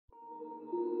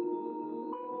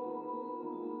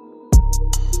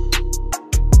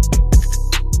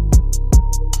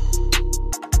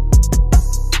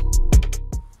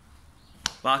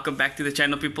Welcome back to the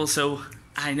channel, people. So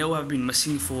I know I've been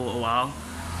missing for a while,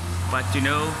 but you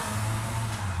know,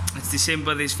 it's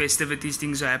December, there's festivities,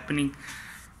 things are happening.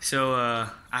 So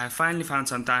I finally found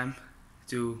some time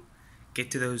to get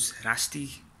to those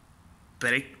rusty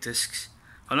brake discs.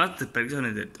 Well, not the brakes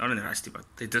on the rusty, but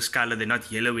they're disc color. They're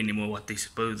not yellow anymore, what they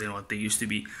supposed and what they used to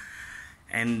be.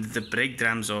 And the brake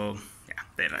drums are, yeah,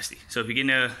 they're rusty. So we're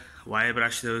gonna wire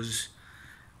brush those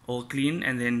all clean,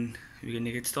 and then we're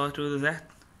gonna get started with that.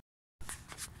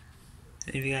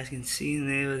 If you guys can see in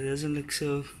there, it doesn't look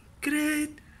so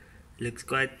great. Looks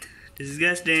quite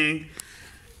disgusting.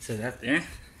 So that there.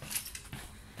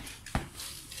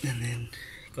 And then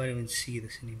you can't even see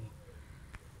this anymore.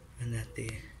 And that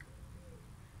there.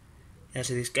 Yeah,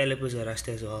 so these calipers are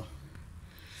rusty as well.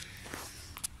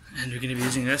 And we're gonna be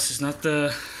using this. It's not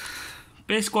the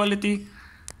best quality,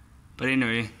 but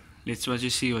anyway, let's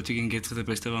just see what we can get for the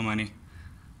best of our money.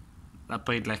 I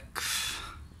paid like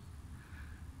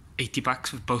 80 bucks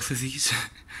for both of these.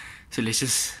 So let's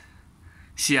just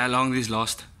see how long these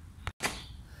last.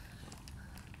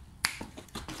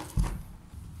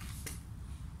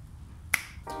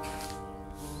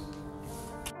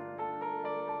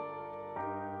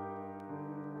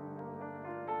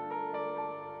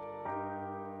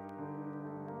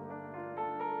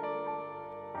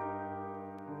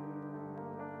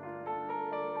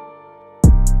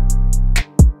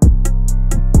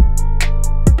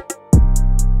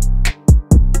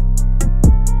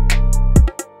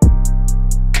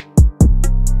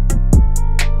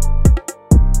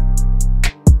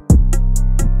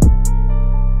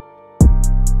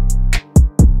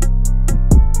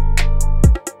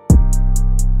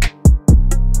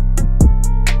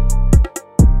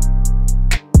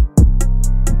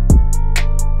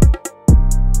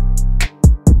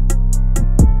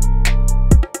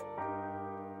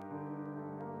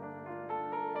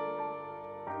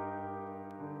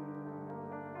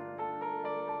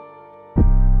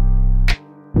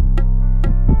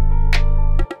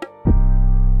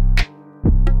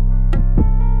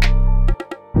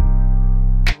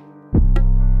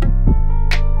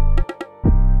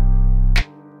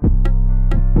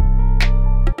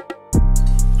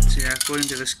 According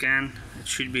to this can, it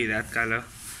should be that color.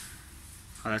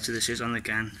 Oh, that's what it says on the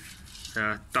can.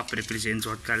 The top represents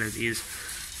what color it is.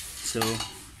 So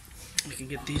we can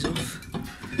get these off.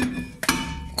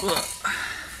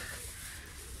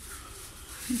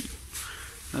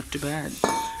 Not too bad.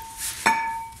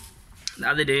 The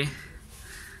other day,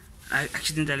 I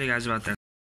actually didn't tell you guys about that.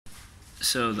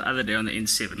 So the other day on the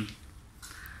N7,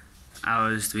 I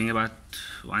was doing about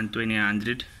 120,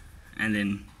 100, and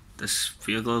then this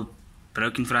vehicle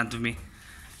broke in front of me,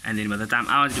 and then by the time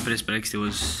I went to press brakes, there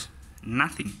was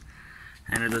nothing.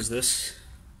 And it was this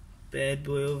bad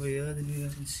boy over here. I don't know if you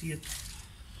guys can see it.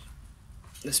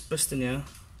 This piston here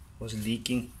was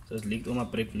leaking, so it leaked all my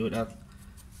brake fluid out,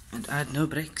 and I had no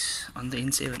brakes on the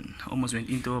N7. Almost went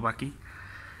into a bucky.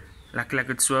 Luckily I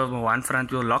could swerve, my one front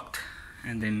wheel locked,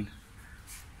 and then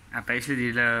I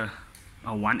basically did a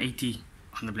 180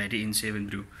 on the bloody N7,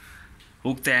 bro.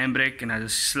 Hooked the handbrake and I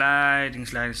was sliding.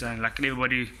 Luckily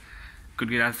everybody could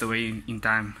get out of the way in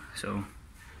time. So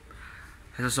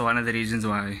that's also one of the reasons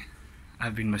why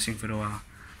I've been missing for a while.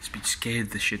 It's been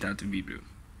scared the shit out of me, bro.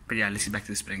 But yeah, let's get back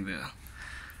to spraying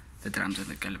the drums and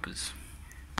the calipers.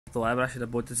 The wire brush that I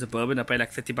bought at Suburban, I paid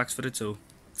like 30 bucks for it, so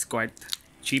it's quite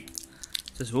cheap.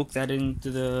 Just hook that into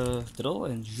the drill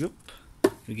and zoop.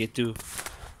 We get to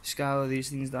scour these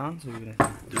things down, so we're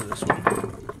gonna do this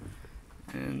one.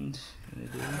 And I'm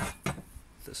gonna do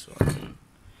this one.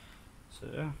 So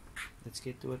yeah, let's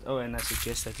get to it. Oh, and I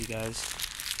suggest that you guys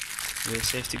wear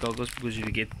safety goggles, because if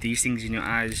you get these things in your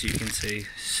eyes, you can say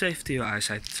safe to your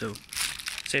eyesight. So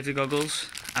safety goggles.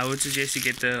 I would suggest you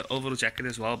get the overall jacket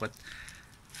as well, but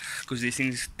because these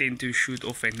things tend to shoot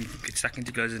off and get stuck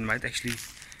into clothes and might actually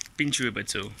pinch you a bit.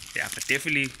 So yeah, but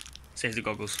definitely safety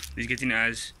goggles. These get in your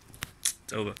eyes,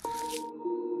 it's over.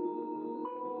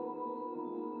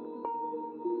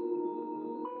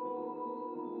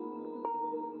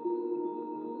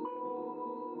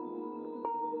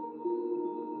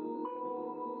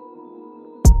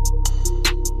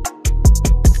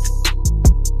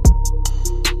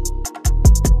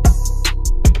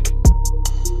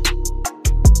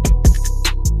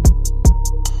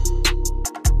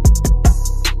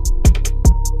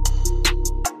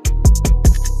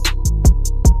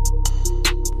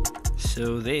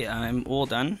 So there, I'm all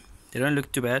done. They don't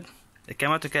look too bad. They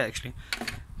came out okay actually,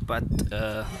 but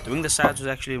doing the sides was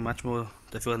actually much more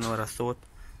difficult than what I thought,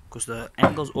 because the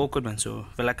angle's awkward, man. So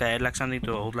I feel like I had like something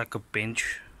to hold, like a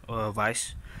bench or a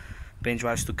bench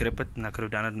vise to grip it, and I could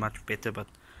have done it much better. But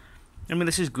I mean,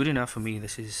 this is good enough for me.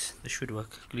 This should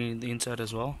work. Clean the inside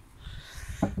as well.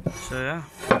 So yeah,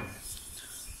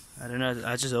 I don't know.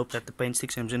 I just hope that the paint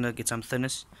sticks. I'm just gonna get some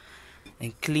thinners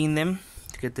and clean them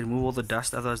to remove all the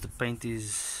dust. Otherwise, the paint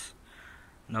is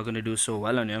not gonna do so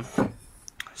well on you.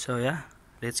 So yeah,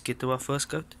 let's get to our first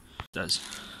coat. Let's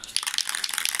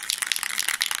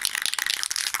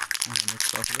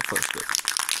start with the first coat.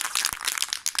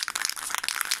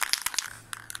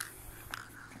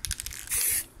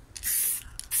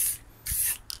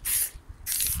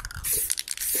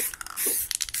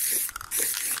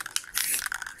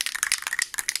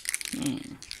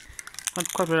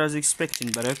 Not quite what I was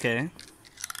expecting, but okay.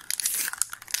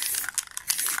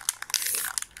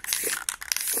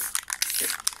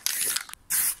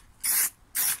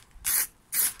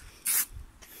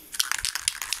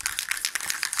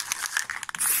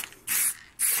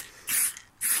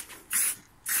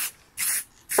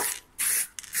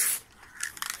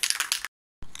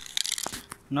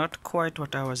 Not quite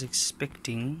what I was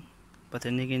expecting, but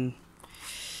then again,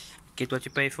 get what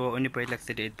you pay for. Only paid like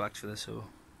 38 bucks for this, so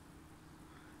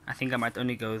I think I might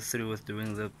only go through with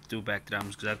doing the 2 back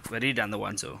drums because I've already done the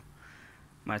one, so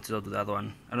might as well do the other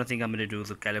one. I don't think I'm gonna do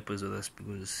the calipers with this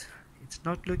because it's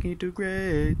not looking too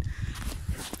great.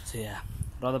 So yeah,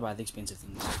 rather buy the expensive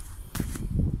things.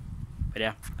 But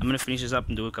yeah, I'm gonna finish this up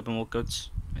and do a couple more coats,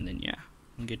 and then yeah,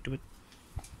 I'll get to it.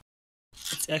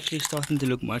 It's actually starting to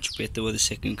look much better with the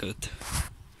second coat.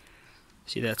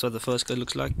 See, that's what the first coat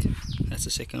looks like. That's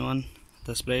the second one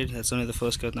that's sprayed. That's only the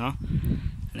first coat now,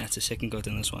 and that's the second coat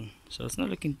in this one. So it's not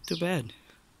looking too bad.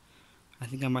 I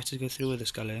think I might just go through with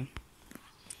this color.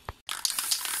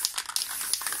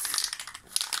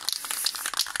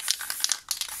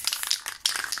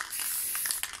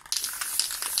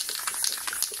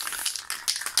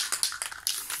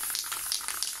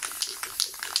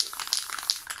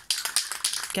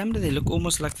 Camera, they look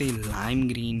almost like they lime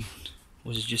green.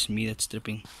 Or is it just me that's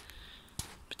dripping?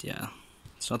 But yeah,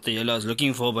 it's not the yellow I was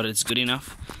looking for, but it's good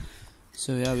enough.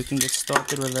 So yeah, we can get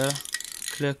started with a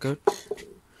clear coat.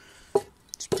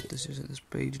 Let's put this so this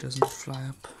page doesn't fly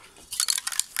up.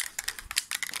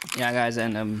 Yeah guys,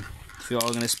 and if you're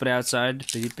all gonna spray outside,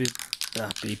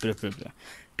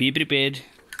 be prepared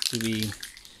to be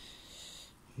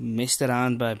messed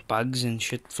around by bugs and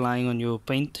shit flying on your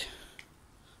paint.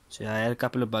 So yeah, I had a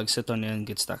couple of bugs sit on there and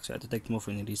get stuck, so I had to take them off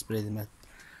and respray them out.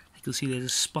 Like you'll see there's a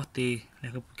spot there,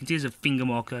 like you can see there's a finger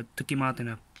mark. I took him out and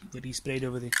I resprayed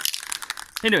over there.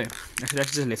 Anyway, I should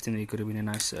actually just left him there. It could have been a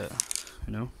nice, you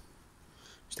know,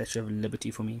 Statue of Liberty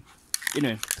for me.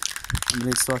 Anyway,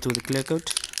 let's start with a clear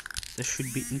coat. This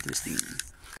should be interesting.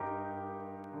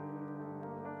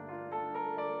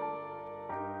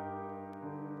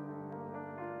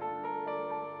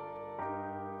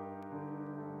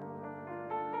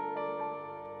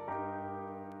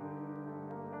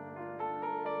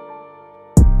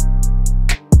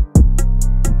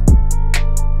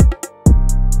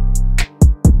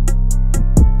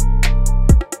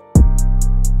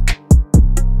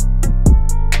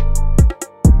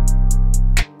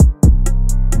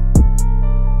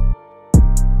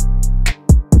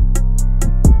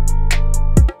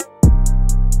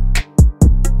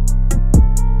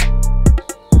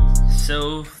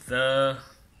 So the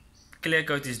clear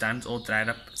coat is done, it's all dried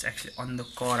up. It's actually on the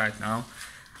car right now.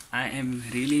 I am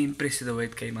really impressed with the way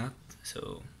it came out.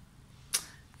 So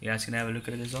you guys can have a look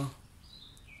at it as well.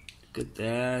 Look at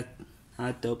that.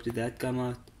 How dope did that come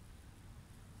out?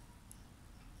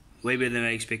 Way better than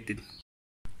I expected.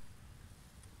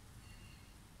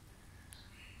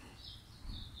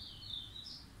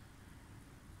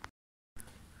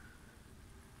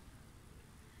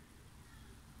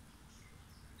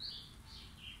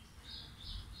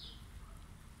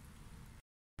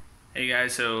 Hey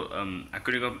guys, so I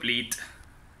couldn't complete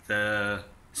the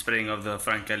spraying of the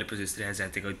front calipers yesterday as I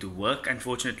had to go to work,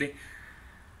 unfortunately,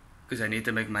 because I need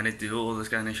to make money to do all this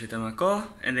kind of shit on my car.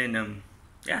 And then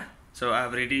yeah, so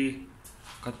I've already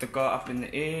got the car up in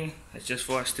the air. It's just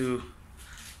for us to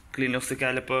clean off the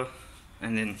caliper,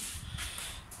 and then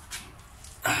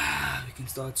we can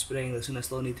start spraying this one. I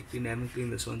still need to clean. I haven't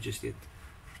cleaned this one just yet,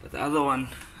 but the other one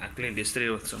I cleaned yesterday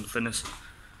with some thinners,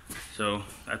 so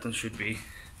that one should be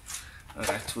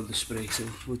alright for the spray. So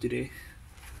for today,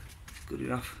 good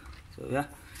enough. So yeah,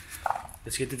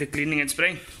 let's get to the cleaning and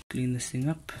spraying. Clean this thing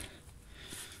up.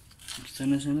 Some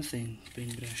thinners and a thing.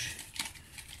 Paintbrush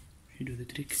should do the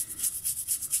trick.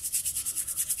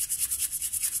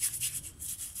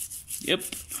 Yep.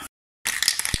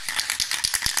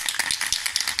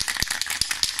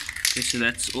 Okay, so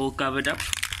that's all covered up.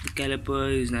 The caliper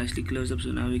is nicely closed up,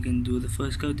 so now we can do the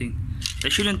first coating. They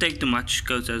shouldn't take too much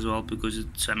coats as well because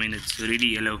it's already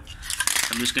yellow.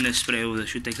 I'm just gonna spray over. It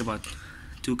should take about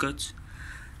 2 coats,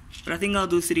 but I think I'll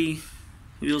do 3.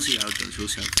 We'll see how it goes. We'll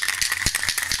see how it goes.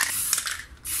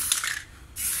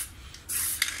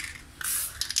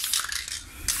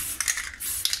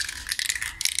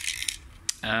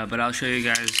 But I'll show you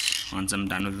guys once I'm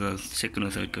done with the second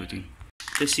or third coating.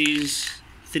 This is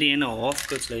 3.5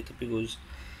 coats later because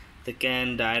the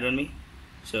can died on me.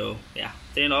 So yeah,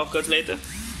 3.5 coats later,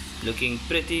 looking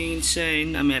pretty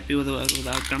insane. I'm happy with the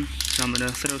outcome. So I'm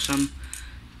gonna throw some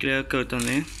clear coat on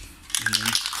there, and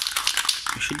then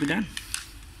we should be done.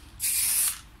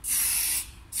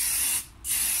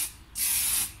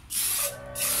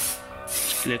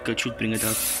 This clear coat should bring it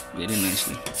out very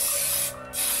nicely.